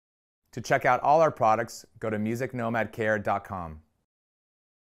To check out all our products, go to musicnomadcare.com.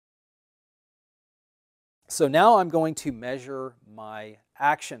 So now I'm going to measure my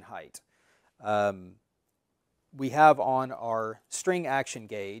action height. We have on our string action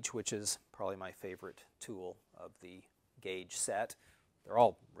gauge, which is probably my favorite tool of the gauge set. They're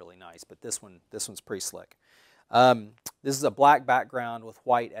all really nice, but this one's pretty slick. This is a black background with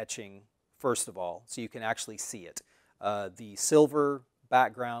white etching, first of all, so you can actually see it. The silver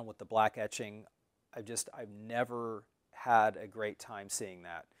background with the black etching, I've never had a great time seeing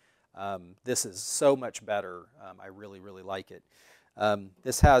that. This is so much better. I really, really like it.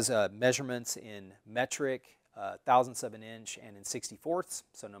 This has measurements in metric, thousandths of an inch, and in 64ths.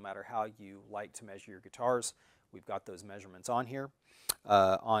 So no matter how you like to measure your guitars, we've got those measurements on here.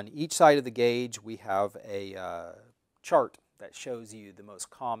 On each side of the gauge, we have a chart that shows you the most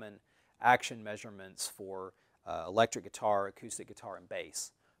common action measurements for electric guitar, acoustic guitar, and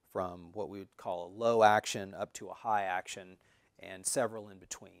bass, from what we would call a low action up to a high action, and several in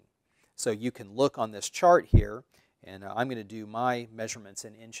between. So you can look on this chart here, and I'm going to do my measurements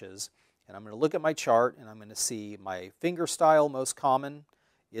in inches, and I'm going to look at my chart, and I'm going to see my finger style most common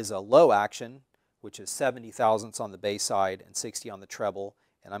is a low action, which is 70 thousandths on the bass side and 60 on the treble,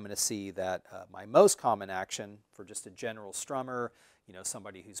 and I'm going to see that my most common action for just a general strummer,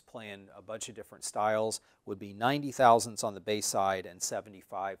 somebody who's playing a bunch of different styles, would be 90 thousandths on the bass side and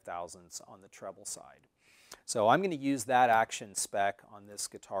 75 thousandths on the treble side. So I'm going to use that action spec on this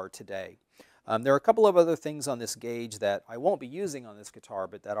guitar today. There are a couple of other things on this gauge that I won't be using on this guitar,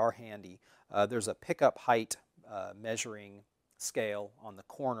 but that are handy. There's a pickup height measuring scale on the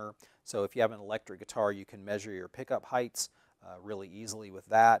corner. So if you have an electric guitar, you can measure your pickup heights really easily with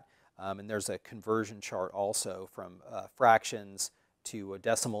that. And there's a conversion chart also from fractions to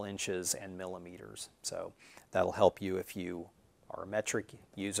decimal inches and millimeters. So that'll help you if you are a metric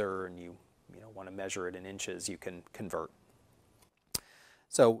user and you want to measure it in inches, you can convert.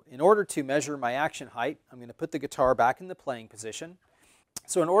 So in order to measure my action height, I'm going to put the guitar back in the playing position.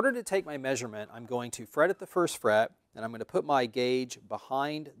 So in order to take my measurement, I'm going to fret at the first fret, and I'm going to put my gauge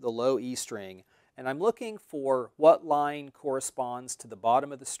behind the low E string, and I'm looking for what line corresponds to the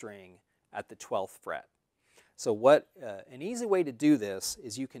bottom of the string at the 12th fret. So an easy way to do this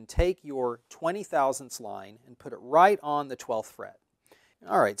is you can take your 20 thousandths line and put it right on the 12th fret.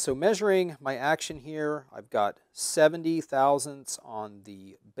 All right, so measuring my action here, I've got 70 thousandths on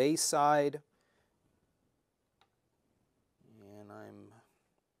the bass side, and I'm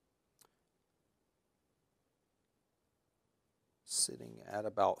sitting at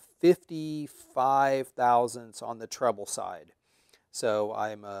about 55 thousandths on the treble side. So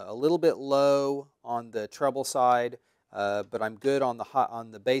I'm a little bit low on the treble side, but I'm good on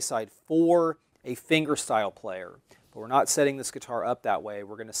the bass side for a fingerstyle player. But we're not setting this guitar up that way.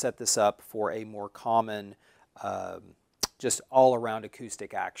 We're going to set this up for a more common, just all-around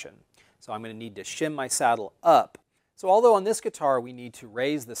acoustic action. So I'm going to need to shim my saddle up. So although on this guitar we need to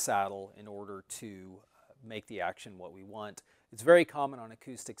raise the saddle in order to make the action what we want, it's very common on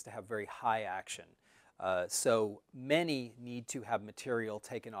acoustics to have very high action. So many need to have material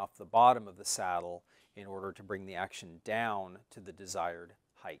taken off the bottom of the saddle in order to bring the action down to the desired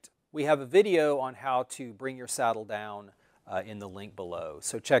height. We have a video on how to bring your saddle down in the link below.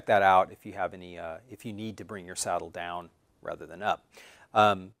 So check that out if you have any, if you need to bring your saddle down rather than up.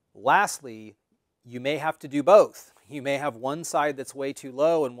 Lastly, you may have to do both. You may have one side that's way too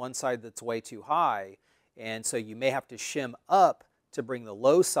low and one side that's way too high, and so you may have to shim up to bring the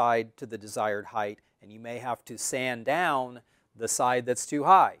low side to the desired height, and you may have to sand down the side that's too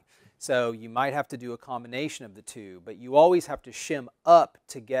high. So you might have to do a combination of the two, but you always have to shim up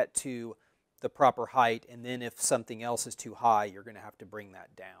to get to the proper height, and then if something else is too high, you're going to have to bring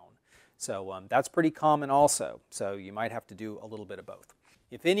that down. So that's pretty common also, so you might have to do a little bit of both.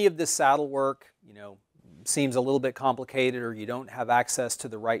 If any of this saddle work, seems a little bit complicated, or you don't have access to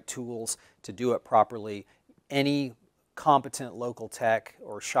the right tools to do it properly, any competent local tech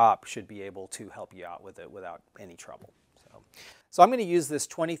or shop should be able to help you out with it without any trouble. So I'm going to use this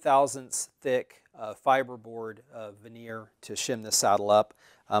 20 thousandths thick fiberboard veneer to shim the saddle up.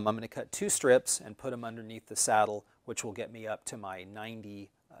 I'm going to cut 2 strips and put them underneath the saddle, which will get me up to my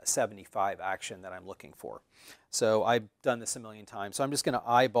 90-75 action that I'm looking for. So I've done this a million times. So I'm just going to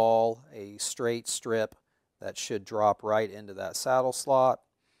eyeball a straight strip that should drop right into that saddle slot.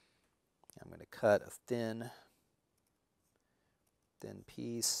 I'm going to cut a thin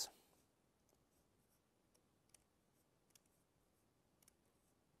piece.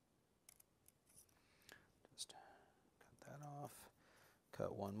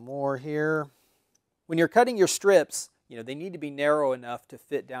 Cut one more here. When you're cutting your strips, you know, they need to be narrow enough to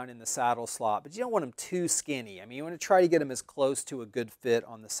fit down in the saddle slot, but you don't want them too skinny. I mean, you want to try to get them as close to a good fit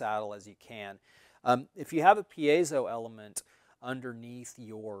on the saddle as you can. If you have a piezo element underneath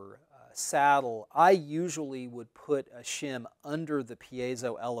your saddle, I usually would put a shim under the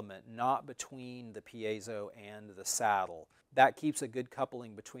piezo element, not between the piezo and the saddle. That keeps a good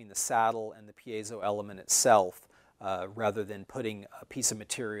coupling between the saddle and the piezo element itself, rather than putting a piece of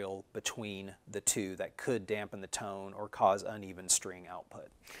material between the two that could dampen the tone or cause uneven string output.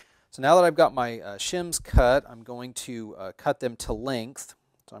 So now that I've got my shims cut, I'm going to cut them to length.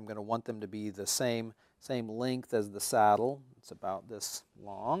 So I'm going to want them to be the same length as the saddle. It's about this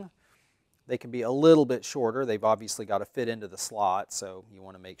long. They can be a little bit shorter. They've obviously got to fit into the slot, so you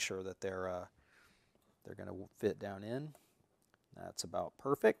want to make sure that they're going to fit down in. That's about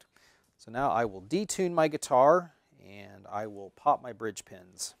perfect. So now I will detune my guitar, and I will pop my bridge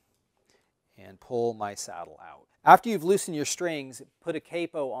pins and pull my saddle out. After you've loosened your strings, put a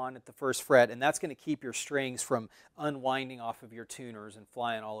capo on at the first fret, and that's going to keep your strings from unwinding off of your tuners and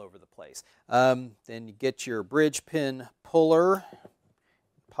flying all over the place. Then you get your bridge pin puller,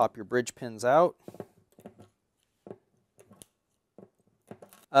 pop your bridge pins out.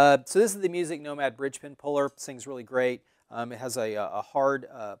 So this is the MusicNomad bridge pin puller. This thing's really great. It has a hard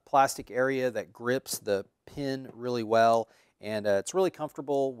plastic area that grips the pin really well, and it's really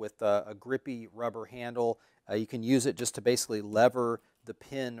comfortable with a grippy rubber handle. You can use it just to basically lever the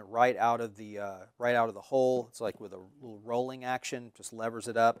pin right out of the hole. It's like with a little rolling action, just levers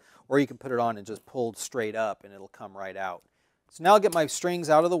it up, or you can put it on and just pull straight up and it'll come right out. So now I'll get my strings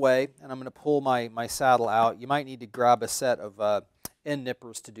out of the way, and I'm going to pull my saddle out. You might need to grab a set of end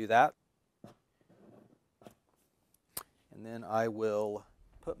nippers to do that. And then I will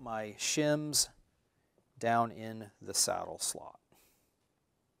put my shims down in the saddle slot.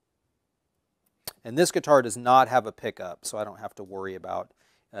 And this guitar does not have a pickup, so I don't have to worry about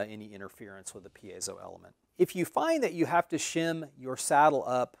any interference with the piezo element. If you find that you have to shim your saddle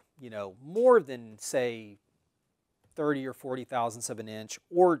up, you know, more than, say, 30 or 40 thousandths of an inch,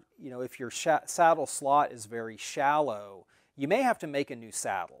 or, you know, if your saddle slot is very shallow, you may have to make a new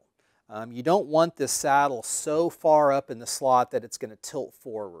saddle. You don't want this saddle so far up in the slot that it's going to tilt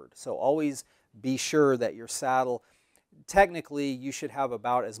forward. So always be sure that your saddle, technically you should have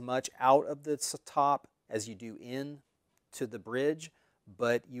about as much out of the top as you do in to the bridge,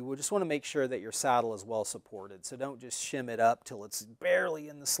 but you will just want to make sure that your saddle is well supported. So don't just shim it up till it's barely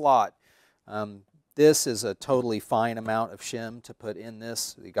in the slot. This is a totally fine amount of shim to put in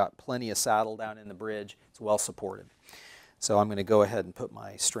this. You got plenty of saddle down in the bridge. It's well supported. So I'm going to go ahead and put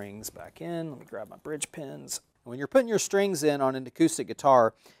my strings back in. Let me grab my bridge pins. When you're putting your strings in on an acoustic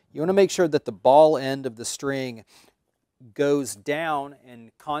guitar, you want to make sure that the ball end of the string goes down and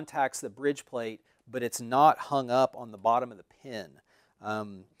contacts the bridge plate, but it's not hung up on the bottom of the pin.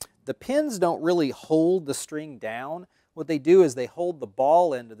 The pins don't really hold the string down. What they do is they hold the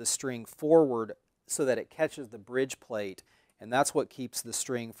ball end of the string forward so that it catches the bridge plate, and that's what keeps the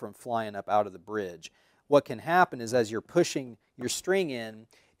string from flying up out of the bridge. What can happen is as you're pushing your string in,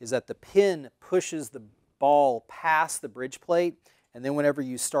 is that the pin pushes the ball past the bridge plate, and then whenever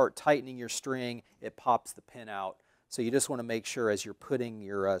you start tightening your string, it pops the pin out. So you just want to make sure as you're putting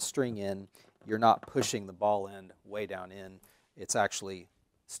your string in, you're not pushing the ball end way down in. It's actually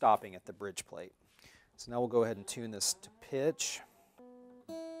stopping at the bridge plate. So now we'll go ahead and tune this to pitch.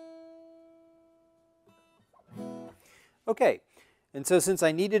 Okay, and so since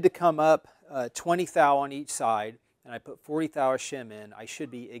I needed to come up 20 thou on each side, and I put 40 thou shim in, I should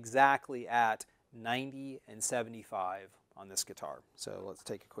be exactly at 90 and 75 on this guitar. So let's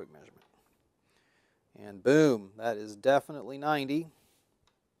take a quick measurement. And boom, that is definitely 90.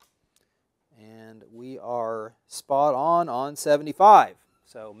 And we are spot on 75.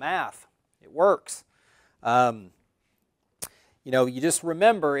 So math, it works. You know, you just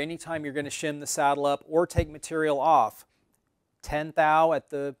remember anytime you're going to shim the saddle up or take material off, 10 thou at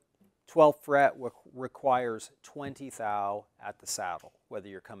the 12th fret requires 20 thou at the saddle, whether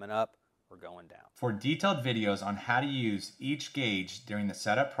you're coming up or going down. For detailed videos on how to use each gauge during the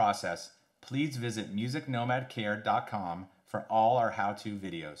setup process, please visit musicnomadcare.com for all our how-to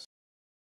videos.